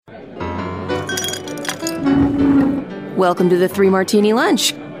Welcome to the Three Martini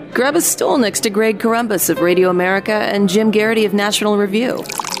Lunch. Grab a stool next to Greg Columbus of Radio America and Jim Garrity of National Review.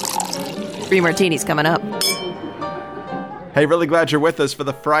 Three Martinis coming up. Hey, really glad you're with us for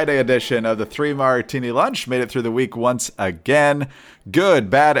the Friday edition of the Three Martini Lunch. Made it through the week once again. Good,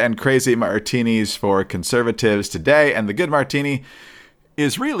 bad, and crazy martinis for conservatives today. And the good martini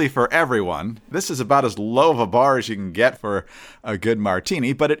is really for everyone. This is about as low of a bar as you can get for a good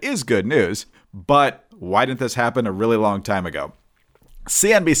martini, but it is good news. But why didn't this happen a really long time ago?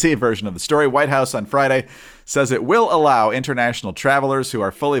 CNBC version of the story. White House on Friday says it will allow international travelers who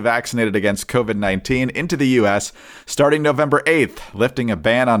are fully vaccinated against COVID-19 into the U.S. starting November 8th, lifting a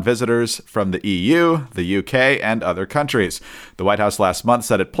ban on visitors from the EU, the UK, and other countries. The White House last month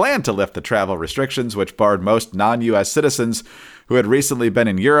said it planned to lift the travel restrictions, which barred most non-U.S. citizens who had recently been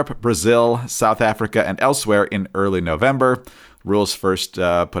in Europe, Brazil, South Africa, and elsewhere in early November. Rules first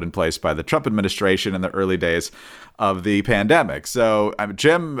put in place by the Trump administration in the early days of the pandemic. So,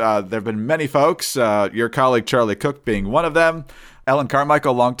 Jim, there have been many folks, your colleague Charlie Cook being one of them, Ellen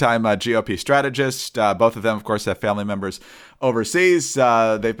Carmichael, longtime GOP strategist. Both of them, of course, have family members overseas.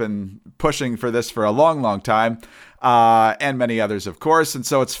 They've been pushing for this for a long, long time, and many others, of course. And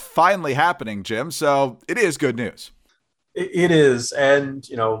so it's finally happening, Jim. So it is good news. It is. And,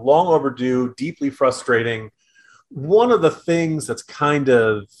 long overdue, deeply frustrating. One of the things that's kind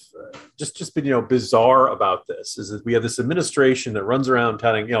of just been, bizarre about this is that we have this administration that runs around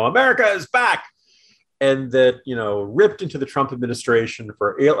telling, America is back, and that, ripped into the Trump administration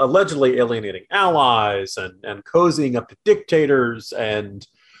for allegedly alienating allies and cozying up to dictators and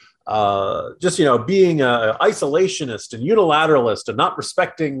being an isolationist and unilateralist and not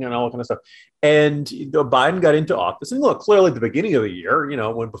respecting and all that kind of stuff. And Biden got into office, and look, clearly at the beginning of the year,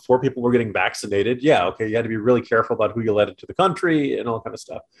 when before people were getting vaccinated, you had to be really careful about who you let into the country and all that kind of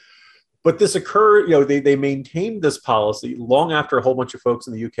stuff. But this occurred, they maintained this policy long after a whole bunch of folks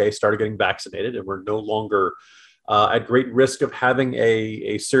in the UK started getting vaccinated and were no longer at great risk of having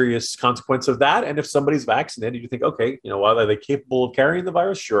a serious consequence of that. And if somebody's vaccinated, you think, okay, well, are they capable of carrying the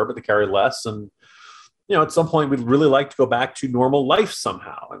virus? Sure, but they carry less. And, at some point, we'd really like to go back to normal life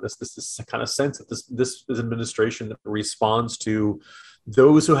somehow. And this kind of sense that this administration that responds to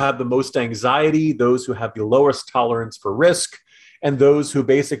those who have the most anxiety, those who have the lowest tolerance for risk, and those who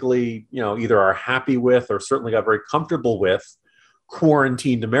basically, either are happy with or certainly got very comfortable with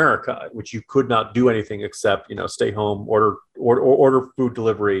quarantined America, which you could not do anything except, stay home, order food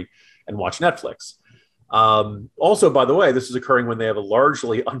delivery, and watch Netflix. Also, by the way, this is occurring when they have a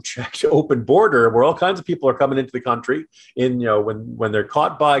largely unchecked open border where all kinds of people are coming into the country when they're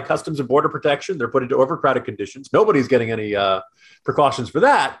caught by Customs and Border Protection, they're put into overcrowded conditions. Nobody's getting any precautions for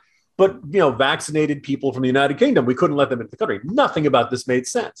that. But, vaccinated people from the United Kingdom, we couldn't let them into the country. Nothing about this made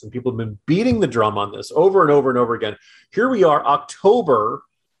sense. And people have been beating the drum on this over and over and over again. Here we are, October.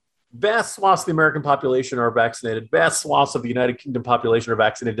 Vast swaths of the American population are vaccinated. Vast swaths of the United Kingdom population are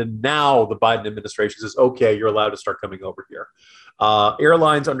vaccinated. And now the Biden administration says, okay, you're allowed to start coming over here.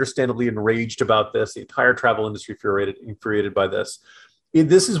 Airlines understandably enraged about this. The entire travel industry infuriated by this.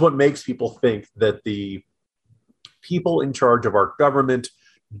 This is what makes people think that the people in charge of our government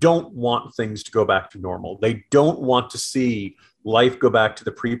don't want things to go back to normal. They don't want to see life go back to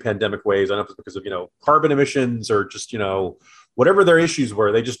the pre-pandemic ways. I don't know if it's because of, carbon emissions or just, whatever their issues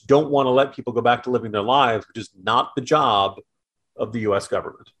were. They just don't want to let people go back to living their lives, which is not the job of the U.S.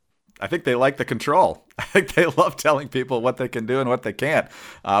 government. I think they like the control. I think they love telling people what they can do and what they can't.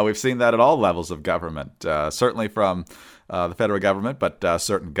 We've seen that at all levels of government, certainly from the federal government, but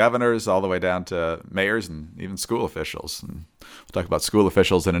certain governors all the way down to mayors and even school officials. And we'll talk about school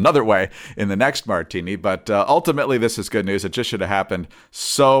officials in another way in the next martini. But ultimately, this is good news. It just should have happened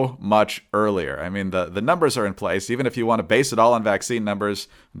so much earlier. I mean, the numbers are in place. Even if you want to base it all on vaccine numbers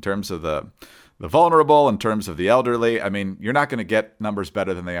in terms of the vulnerable, in terms of the elderly, I mean, you're not going to get numbers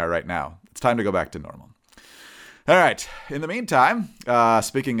better than they are right now. It's time to go back to normal. All right. In the meantime,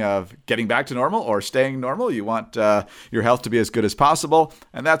 speaking of getting back to normal or staying normal, you want your health to be as good as possible.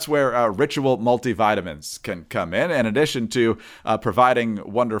 And that's where Ritual multivitamins can come in. In addition to providing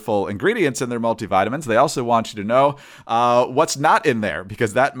wonderful ingredients in their multivitamins, they also want you to know what's not in there,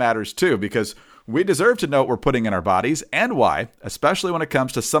 because that matters too. Because we deserve to know what we're putting in our bodies and why, especially when it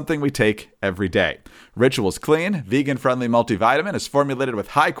comes to something we take every day. Ritual's clean, vegan-friendly multivitamin is formulated with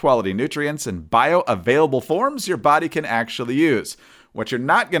high-quality nutrients in bioavailable forms your body can actually use. What you're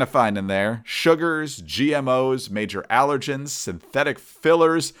not going to find in there: sugars, GMOs, major allergens, synthetic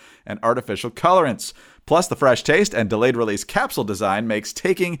fillers, and artificial colorants. Plus, the fresh taste and delayed release capsule design makes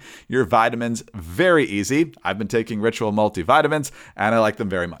taking your vitamins very easy. I've been taking Ritual multivitamins, and I like them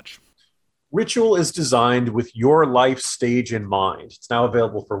very much. Ritual is designed with your life stage in mind. It's now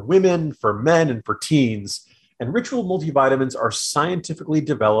available for women, for men, and for teens. And Ritual multivitamins are scientifically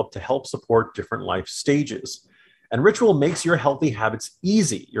developed to help support different life stages. And Ritual makes your healthy habits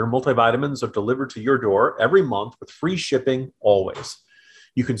easy. Your multivitamins are delivered to your door every month with free shipping always.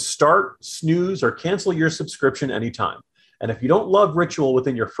 You can start, snooze, or cancel your subscription anytime. And if you don't love Ritual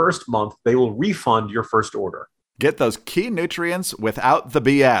within your first month, they will refund your first order. Get those key nutrients without the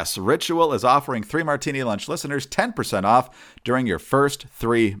BS. Ritual is offering 3 Martini Lunch listeners 10% off during your first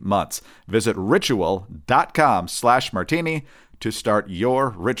 3 months. Visit ritual.com/martini to start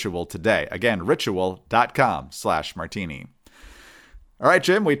your ritual today. Again, ritual.com/martini. All right,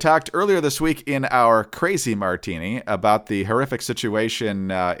 Jim, we talked earlier this week in our Crazy Martini about the horrific situation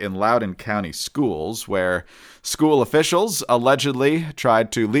in Loudoun County schools, where school officials allegedly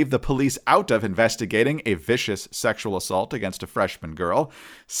tried to leave the police out of investigating a vicious sexual assault against a freshman girl,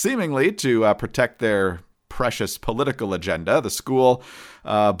 seemingly to protect their precious political agenda. The school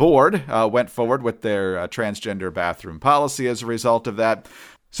board went forward with their transgender bathroom policy as a result of that.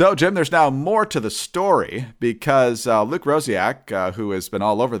 So, Jim, there's now more to the story because Luke Rosiak, who has been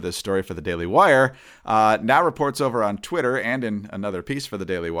all over this story for the Daily Wire, now reports over on Twitter and in another piece for the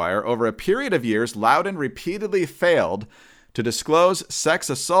Daily Wire, over a period of years, Loudoun repeatedly failed to disclose sex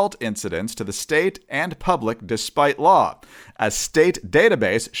assault incidents to the state and public despite law. A state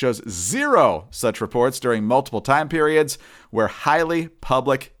database shows 0 such reports during multiple time periods where highly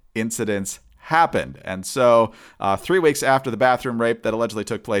public incidents happened. And so 3 weeks after the bathroom rape that allegedly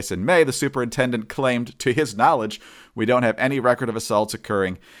took place in May, the superintendent claimed, to his knowledge, we don't have any record of assaults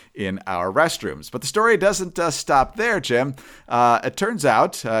occurring in our restrooms. But the story doesn't stop there, Jim. It turns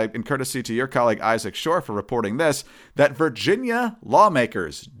out, in courtesy to your colleague Isaac Shore for reporting this, that Virginia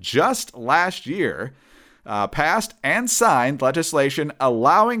lawmakers just last year passed and signed legislation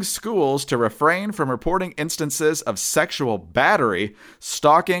allowing schools to refrain from reporting instances of sexual battery,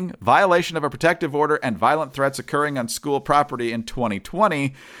 stalking, violation of a protective order, and violent threats occurring on school property in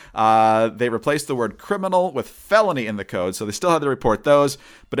 2020. They replaced the word criminal with felony in the code, so they still had to report those,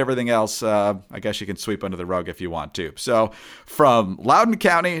 but everything else, I guess you can sweep under the rug if you want to. So from Loudoun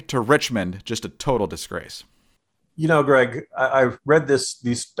County to Richmond, just a total disgrace. You know, Greg, I've read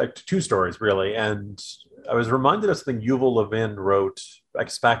these 2 stories, really, and I was reminded of something Yuval Levin wrote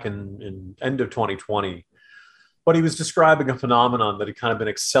back in end of 2020, but he was describing a phenomenon that had kind of been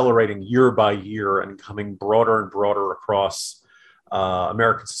accelerating year by year and becoming broader and broader across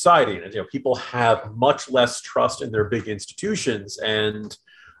American society. And people have much less trust in their big institutions, and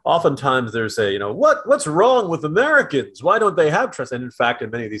oftentimes there's what's wrong with Americans? Why don't they have trust? And in fact,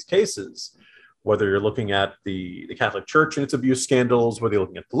 in many of these cases, whether you're looking at the Catholic Church and its abuse scandals, whether you're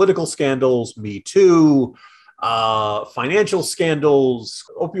looking at political scandals, Me Too, financial scandals,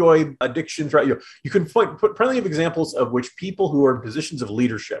 opioid addictions, right? You can put plenty of examples of which people who are in positions of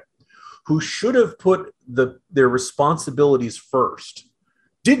leadership, who should have put their responsibilities first,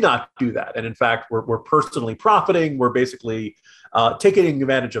 did not do that. And in fact, we're personally profiting. We're basically taking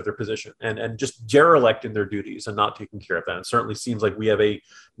advantage of their position and just derelict in their duties and not taking care of that. It certainly seems like we have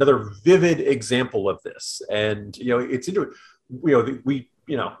another vivid example of this. And, it's interesting. Every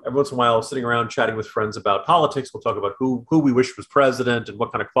once in a while, sitting around chatting with friends about politics, we'll talk about who we wish was president and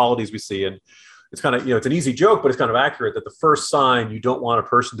what kind of qualities we see. And it's kind of, it's an easy joke, but it's kind of accurate that the first sign you don't want a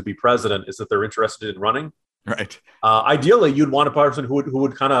person to be president is that they're interested in running. Right. Ideally, you'd want a person who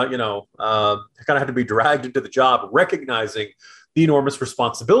would kind of, have to be dragged into the job, recognizing the enormous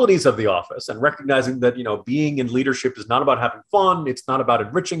responsibilities of the office and recognizing that, being in leadership is not about having fun. It's not about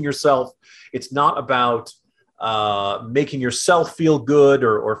enriching yourself. It's not about making yourself feel good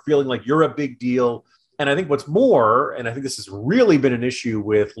or feeling like you're a big deal. And I think what's more, and I think this has really been an issue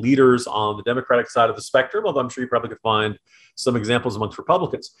with leaders on the Democratic side of the spectrum, although I'm sure you probably could find some examples amongst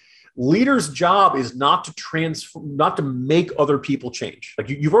Republicans. Leaders' job is not to make other people change. Like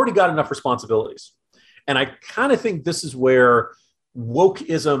you've already got enough responsibilities. And I kind of think this is where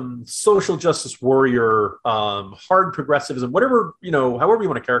wokeism, social justice warrior, hard progressivism, whatever, however you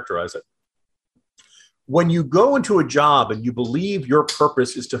want to characterize it. When you go into a job and you believe your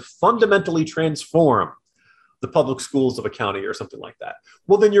purpose is to fundamentally transform the public schools of a county or something like that,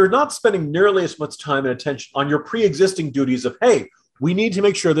 well, then you're not spending nearly as much time and attention on your pre-existing duties of, hey, we need to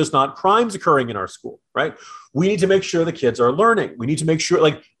make sure there's not crimes occurring in our school, right? We need to make sure the kids are learning. We need to make sure,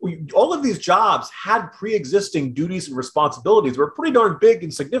 all of these jobs had pre-existing duties and responsibilities were pretty darn big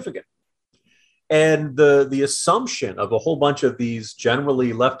and significant. And the assumption of a whole bunch of these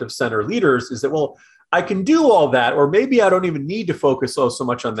generally left of center leaders is that, well, I can do all that, or maybe I don't even need to focus so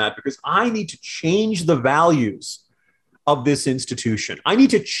much on that because I need to change the values of this institution. I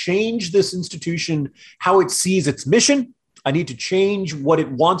need to change this institution, how it sees its mission. I need to change what it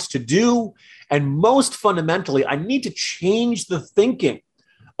wants to do. And most fundamentally, I need to change the thinking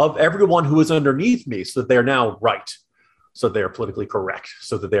of everyone who is underneath me so that they are now right, so they are politically correct,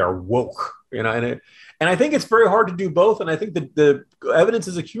 so that they are woke. And I think it's very hard to do both. And I think that the evidence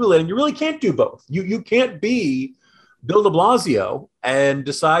is accumulating. You really can't do both. You can't be Bill de Blasio and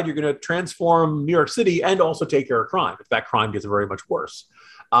decide you're going to transform New York City and also take care of crime. In fact, crime gets very much worse.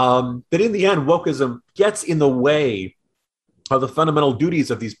 That in the end, wokeism gets in the way of the fundamental duties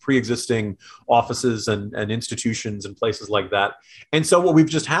of these pre-existing offices and institutions and places like that. And so what we've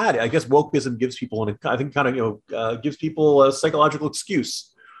just had, I guess wokeism gives people, gives people a psychological excuse.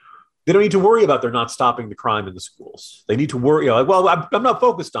 They don't need to worry about they're not stopping the crime in the schools. They need to worry, I'm not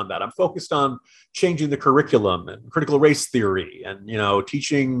focused on that. I'm focused on changing the curriculum and critical race theory and,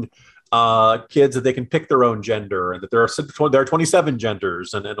 teaching kids that they can pick their own gender and that there are 27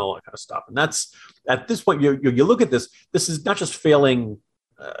 genders and all that kind of stuff. And that's, at this point, you look at this is not just failing,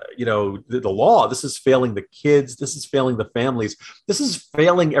 the law. This is failing the kids. This is failing the families. This is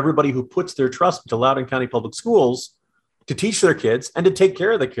failing everybody who puts their trust into Loudoun County Public Schools to teach their kids and to take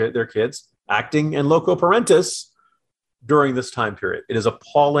care of their kids, acting in loco parentis during this time period. It is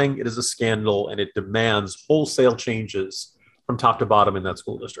appalling. It is a scandal, and it demands wholesale changes from top to bottom in that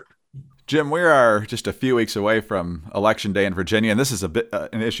school district. Jim, we are just a few weeks away from Election Day in Virginia, and this is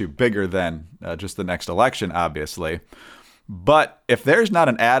an issue bigger than just the next election, obviously. But if there's not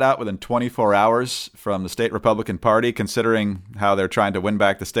an ad out within 24 hours from the state Republican Party, considering how they're trying to win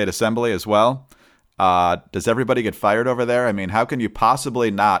back the state assembly as well, does everybody get fired over there? I mean, how can you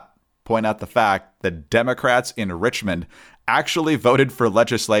possibly not point out the fact that Democrats in Richmond actually voted for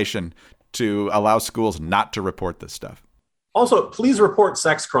legislation to allow schools not to report this stuff? Also, please report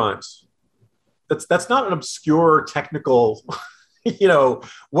sex crimes. That's not an obscure technical,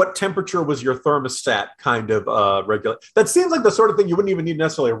 what temperature was your thermostat kind of regulate. That seems like the sort of thing you wouldn't even need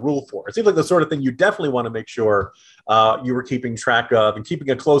necessarily a rule for. It seems like the sort of thing you definitely want to make sure you were keeping track of and keeping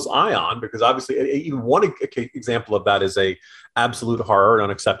a close eye on, because obviously even one example of that is a absolute horror and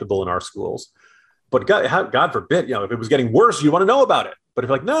unacceptable in our schools. But God forbid, if it was getting worse, you want to know about it. But if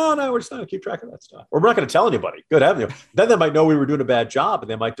you're like, no, we're just not going to keep track of that stuff. Or we're not going to tell anybody. Good heavens. Then they might know we were doing a bad job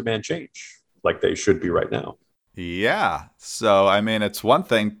and they might demand change like they should be right now. Yeah. So, I mean, it's one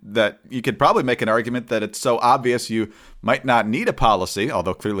thing that you could probably make an argument that it's so obvious you might not need a policy,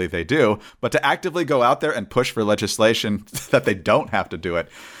 although clearly they do, but to actively go out there and push for legislation that they don't have to do it,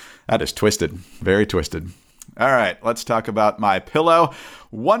 that is twisted. Very twisted. All right, let's talk about MyPillow.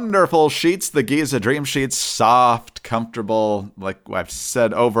 Wonderful sheets, the Giza Dream Sheets, soft, comfortable, like I've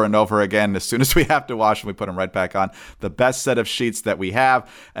said over and over again, as soon as we have to wash them, we put them right back on. The best set of sheets that we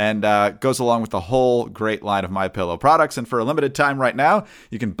have, and goes along with the whole great line of MyPillow products. And for a limited time right now,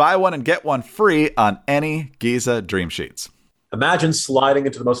 you can buy one and get one free on any Giza Dream Sheets. Imagine sliding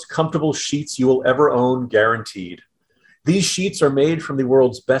into the most comfortable sheets you will ever own, guaranteed. These sheets are made from the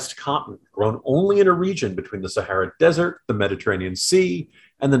world's best cotton, grown only in a region between the Sahara Desert, the Mediterranean Sea,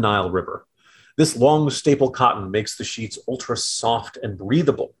 and the Nile River. This long staple cotton makes the sheets ultra soft and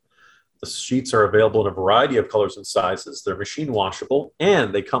breathable. The sheets are available in a variety of colors and sizes. They're machine washable,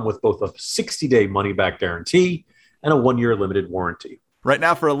 and they come with both a 60-day money-back guarantee and a 1-year limited warranty. Right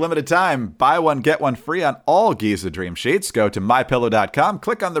now, for a limited time, buy one, get one free on all Giza Dream Sheets. Go to MyPillow.com,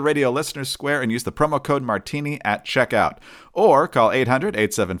 click on the Radio Listeners Square, and use the promo code Martini at checkout. Or call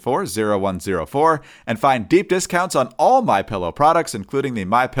 800-874-0104 and find deep discounts on all MyPillow products, including the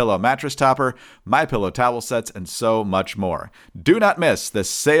MyPillow mattress topper, MyPillow towel sets, and so much more. Do not miss the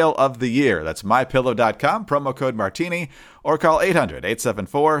sale of the year. That's MyPillow.com, promo code Martini, or call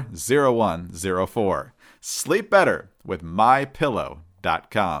 800-874-0104. Sleep better with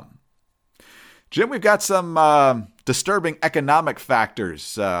MyPillow.com. Jim, we've got some disturbing economic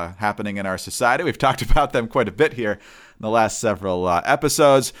factors happening in our society. We've talked about them quite a bit here in the last several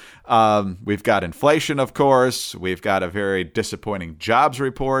episodes. We've got inflation, of course. We've got a very disappointing jobs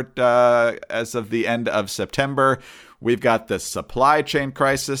report as of the end of September. We've got the supply chain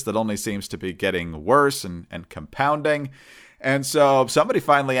crisis that only seems to be getting worse and compounding. And so somebody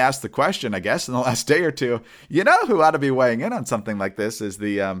finally asked the question, I guess, in the last day or two, who ought to be weighing in on something like this is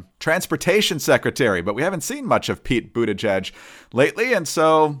the transportation secretary. But we haven't seen much of Pete Buttigieg lately. And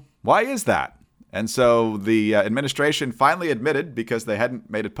so why is that? And so the administration finally admitted, because they hadn't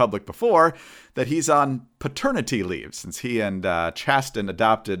made it public before, that he's on paternity leave since he and Chasten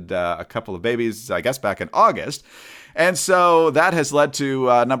adopted a couple of babies, I guess, back in August. And so that has led to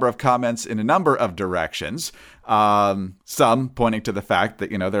a number of comments in a number of directions. Some pointing to the fact that,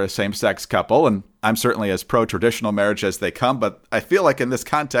 they're a same-sex couple, and I'm certainly as pro-traditional marriage as they come, but I feel like in this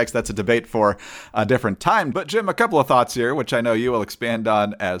context, that's a debate for a different time. But Jim, a couple of thoughts here, which I know you will expand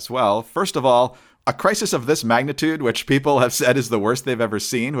on as well. First of all, a crisis of this magnitude, which people have said is the worst they've ever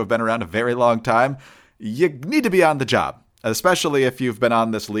seen, who have been around a very long time, you need to be on the job, especially if you've been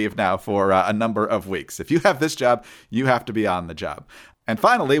on this leave now for a number of weeks. If you have this job, you have to be on the job. And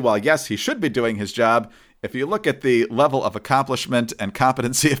finally, while yes, he should be doing his job, if you look at the level of accomplishment and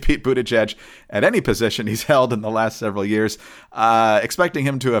competency of Pete Buttigieg at any position he's held in the last several years, expecting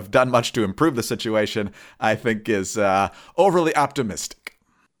him to have done much to improve the situation, I think is overly optimistic.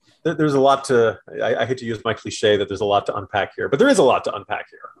 There's a lot to, I hate to use my cliche that there's a lot to unpack here, but there is a lot to unpack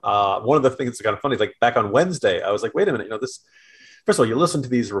here. One of the things that's kind of funny is like back on Wednesday, I was like, wait a minute, first of all, you listen to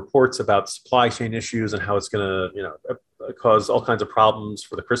these reports about supply chain issues and how it's going to, cause all kinds of problems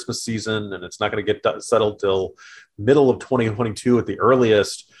for the Christmas season, and it's not going to get settled till middle of 2022 at the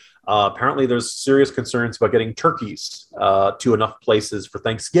earliest. Apparently, there's serious concerns about getting turkeys to enough places for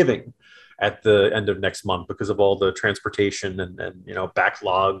Thanksgiving at the end of next month because of all the transportation and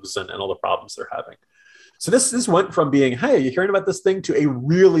backlogs and all the problems they're having. So this went from being, hey, you're hearing about this thing, to a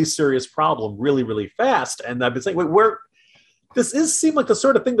really serious problem really, really fast. And I've been saying, seem like the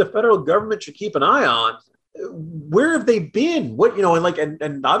sort of thing the federal government should keep an eye on. Where have they been?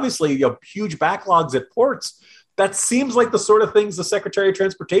 And obviously, huge backlogs at ports. That seems like the sort of things the Secretary of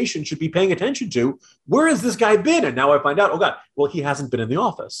Transportation should be paying attention to. Where has this guy been? And now I find out, oh God, well, he hasn't been in the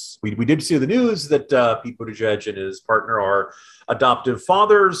office. We did see the news that Pete Buttigieg and his partner are adoptive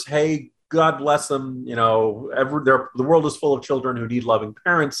fathers. Hey, God bless them. The world is full of children who need loving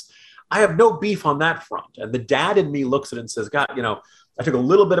parents. I have no beef on that front. And the dad in me looks at it and says, God, I took a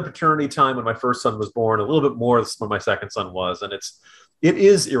little bit of paternity time when my first son was born, a little bit more when my second son was. And it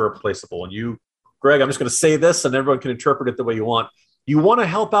is irreplaceable. And Greg, I'm just going to say this and everyone can interpret it the way you want. You want to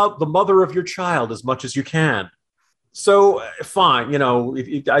help out the mother of your child as much as you can. So fine.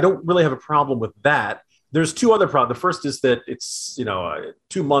 I don't really have a problem with that. There's two other problems. The first is that it's,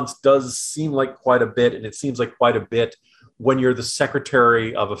 2 months does seem like quite a bit. And it seems like quite a bit when you're the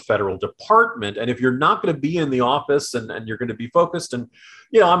secretary of a federal department. And if you're not going to be in the office and you're going to be focused, and,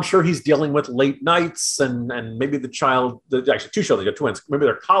 I'm sure he's dealing with late nights and maybe the child, actually two children, twins, maybe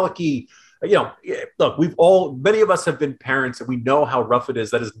they're colicky. Look, many of us have been parents and we know how rough it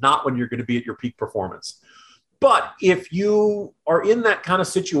is. That is not when you're going to be at your peak performance. But if you are in that kind of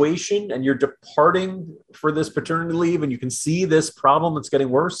situation and you're departing for this paternity leave and you can see this problem that's getting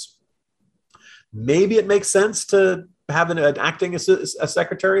worse, maybe it makes sense to have an acting as a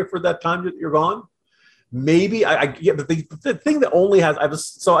secretary for that time that you're gone. Maybe but the thing that only has,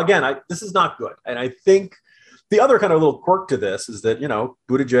 this is not good. And I think the other kind of little quirk to this is that,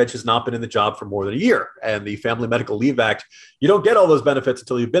 Buttigieg has not been in the job for more than a year, and the Family Medical Leave Act, you don't get all those benefits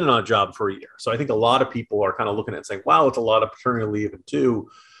until you've been on a job for a year. So I think a lot of people are kind of looking at it and saying, wow, it's a lot of paternity leave. And two,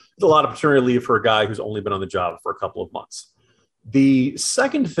 it's a lot of paternity leave for a guy who's only been on the job for a couple of months. The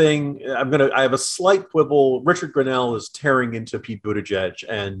second thing, I have a slight quibble. Richard Grenell is tearing into Pete Buttigieg,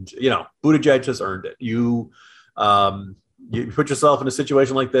 and, Buttigieg has earned it. You put yourself in a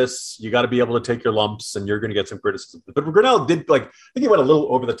situation like this, you got to be able to take your lumps, and you're going to get some criticism. But Grenell did, I think he went a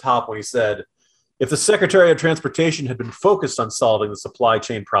little over the top when he said, if the Secretary of Transportation had been focused on solving the supply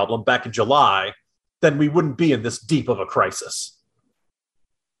chain problem back in July, then we wouldn't be in this deep of a crisis.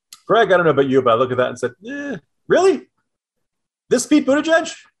 Greg, I don't know about you, but I look at that and said, really? This Pete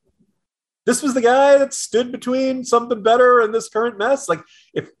Buttigieg? This was the guy that stood between something better and this current mess? Honestly,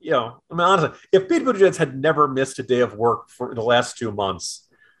 if Pete Buttigieg had never missed a day of work for the last 2 months,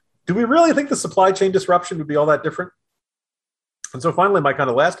 do we really think the supply chain disruption would be all that different? And so finally, my kind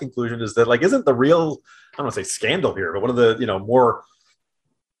of last conclusion is that, isn't the real, I don't want to say scandal here, but one of the, more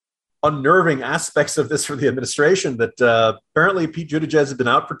unnerving aspects of this for the administration that apparently Pete Buttigieg has been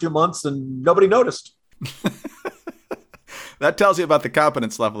out for 2 months and nobody noticed. That tells you about the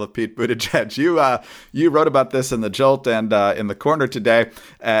competence level of Pete Buttigieg. You wrote about this in the Jolt and in the Corner today,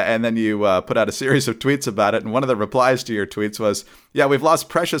 and then you put out a series of tweets about it. And one of the replies to your tweets was, yeah, we've lost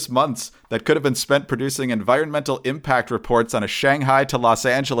precious months that could have been spent producing environmental impact reports on a Shanghai to Los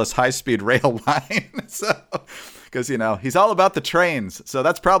Angeles high-speed rail line. Because, he's all about the trains. So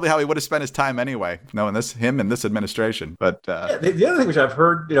that's probably how he would have spent his time anyway, knowing him and this administration. But the other thing which I've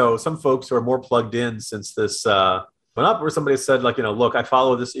heard, some folks who are more plugged in since this went up, where somebody said, look, I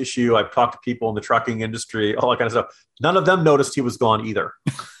follow this issue. I've talked to people in the trucking industry, all that kind of stuff. None of them noticed he was gone either.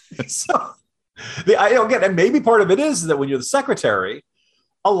 So I don't get, and maybe part of it is that when you're the secretary,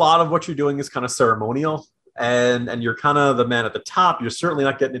 a lot of what you're doing is kind of ceremonial, and you're kind of the man at the top. You're certainly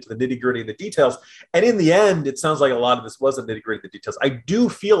not getting into the nitty gritty and the details. And in the end, it sounds like a lot of this wasn't nitty gritty, the details. I do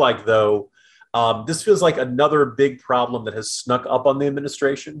feel like, though, This feels like another big problem that has snuck up on the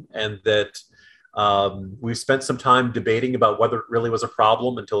administration, and that we've spent some time debating about whether it really was a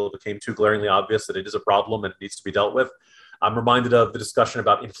problem until it became too glaringly obvious that it is a problem and it needs to be dealt with. I'm reminded of the discussion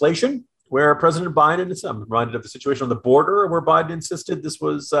about inflation, where President Biden, I'm reminded of the situation on the border where Biden insisted this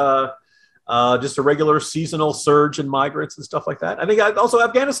was just a regular seasonal surge in migrants and stuff like that. I think also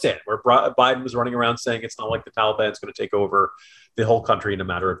Afghanistan, where Biden was running around saying it's not like the Taliban is going to take over the whole country in a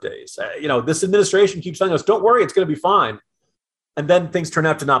matter of days. This administration keeps telling us, don't worry, it's going to be fine. And then things turn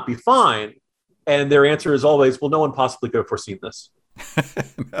out to not be fine. And their answer is always, well, no one possibly could have foreseen this.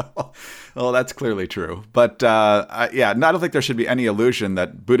 No. Well, that's clearly true. But I don't think there should be any illusion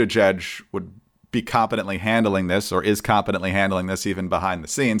that Buttigieg would be competently handling this, or is competently handling this even behind the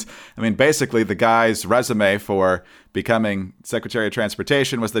scenes. I mean, basically, the guy's resume for becoming Secretary of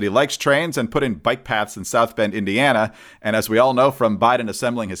Transportation was that he likes trains and put in bike paths in South Bend, Indiana. And as we all know from Biden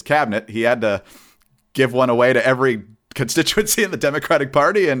assembling his cabinet, he had to give one away to every constituency in the Democratic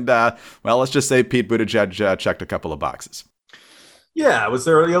Party. And, let's just say Pete Buttigieg checked a couple of boxes. Yeah, was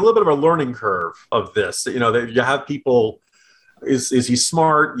there a little bit of a learning curve of this? You have people, is he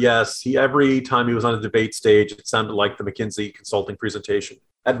smart? Yes. Every time he was on a debate stage, it sounded like the McKinsey consulting presentation.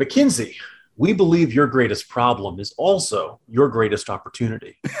 At McKinsey, we believe your greatest problem is also your greatest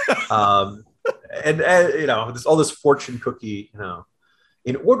opportunity. All this fortune cookie,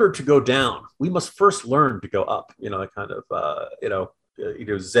 in order to go down, we must first learn to go up, that kind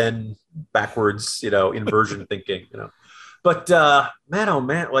of, Zen backwards, inversion thinking, But man, oh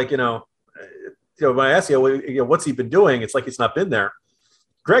man, when I ask you, what's he been doing? It's like he's not been there.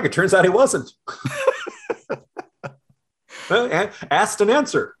 Greg, it turns out he wasn't. Asked and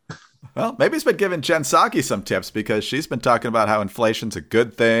answered. Well, maybe he's been giving Jen Psaki some tips, because she's been talking about how inflation's a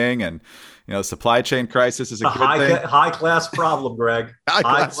good thing, and supply chain crisis is a good thing. High class problem, Greg.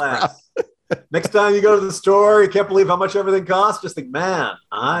 High class. Problem. Next time you go to the store, you can't believe how much everything costs. Just think, man,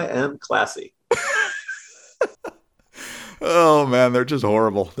 I am classy. Oh, man, they're just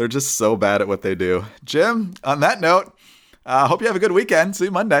horrible. They're just so bad at what they do. Jim, on that note, hope you have a good weekend. See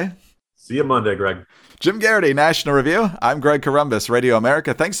you Monday. See you Monday, Greg. Jim Garrity, National Review. I'm Greg Corombos, Radio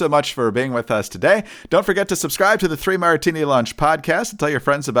America. Thanks so much for being with us today. Don't forget to subscribe to the 3 Martini Lunch podcast and tell your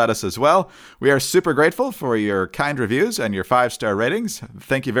friends about us as well. We are super grateful for your kind reviews and your 5-star ratings.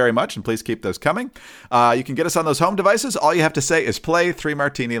 Thank you very much, and please keep those coming. You can get us on those home devices. All you have to say is play 3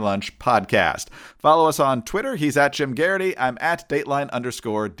 Martini Lunch podcast. Follow us on Twitter. He's at Jim Garrity. I'm at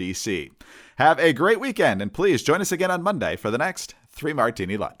Dateline_DC. Have a great weekend, and please join us again on Monday for the next 3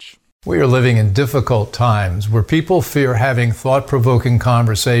 Martini Lunch. We are living in difficult times where people fear having thought-provoking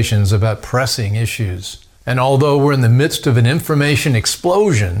conversations about pressing issues. And although we're in the midst of an information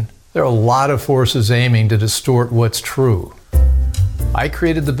explosion, there are a lot of forces aiming to distort what's true. I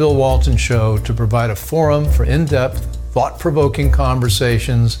created The Bill Walton Show to provide a forum for in-depth, thought-provoking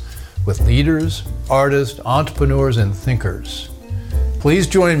conversations with leaders, artists, entrepreneurs, and thinkers. Please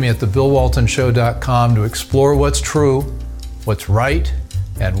join me at thebillwaltonshow.com to explore what's true, what's right,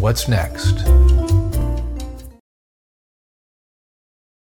 and what's next.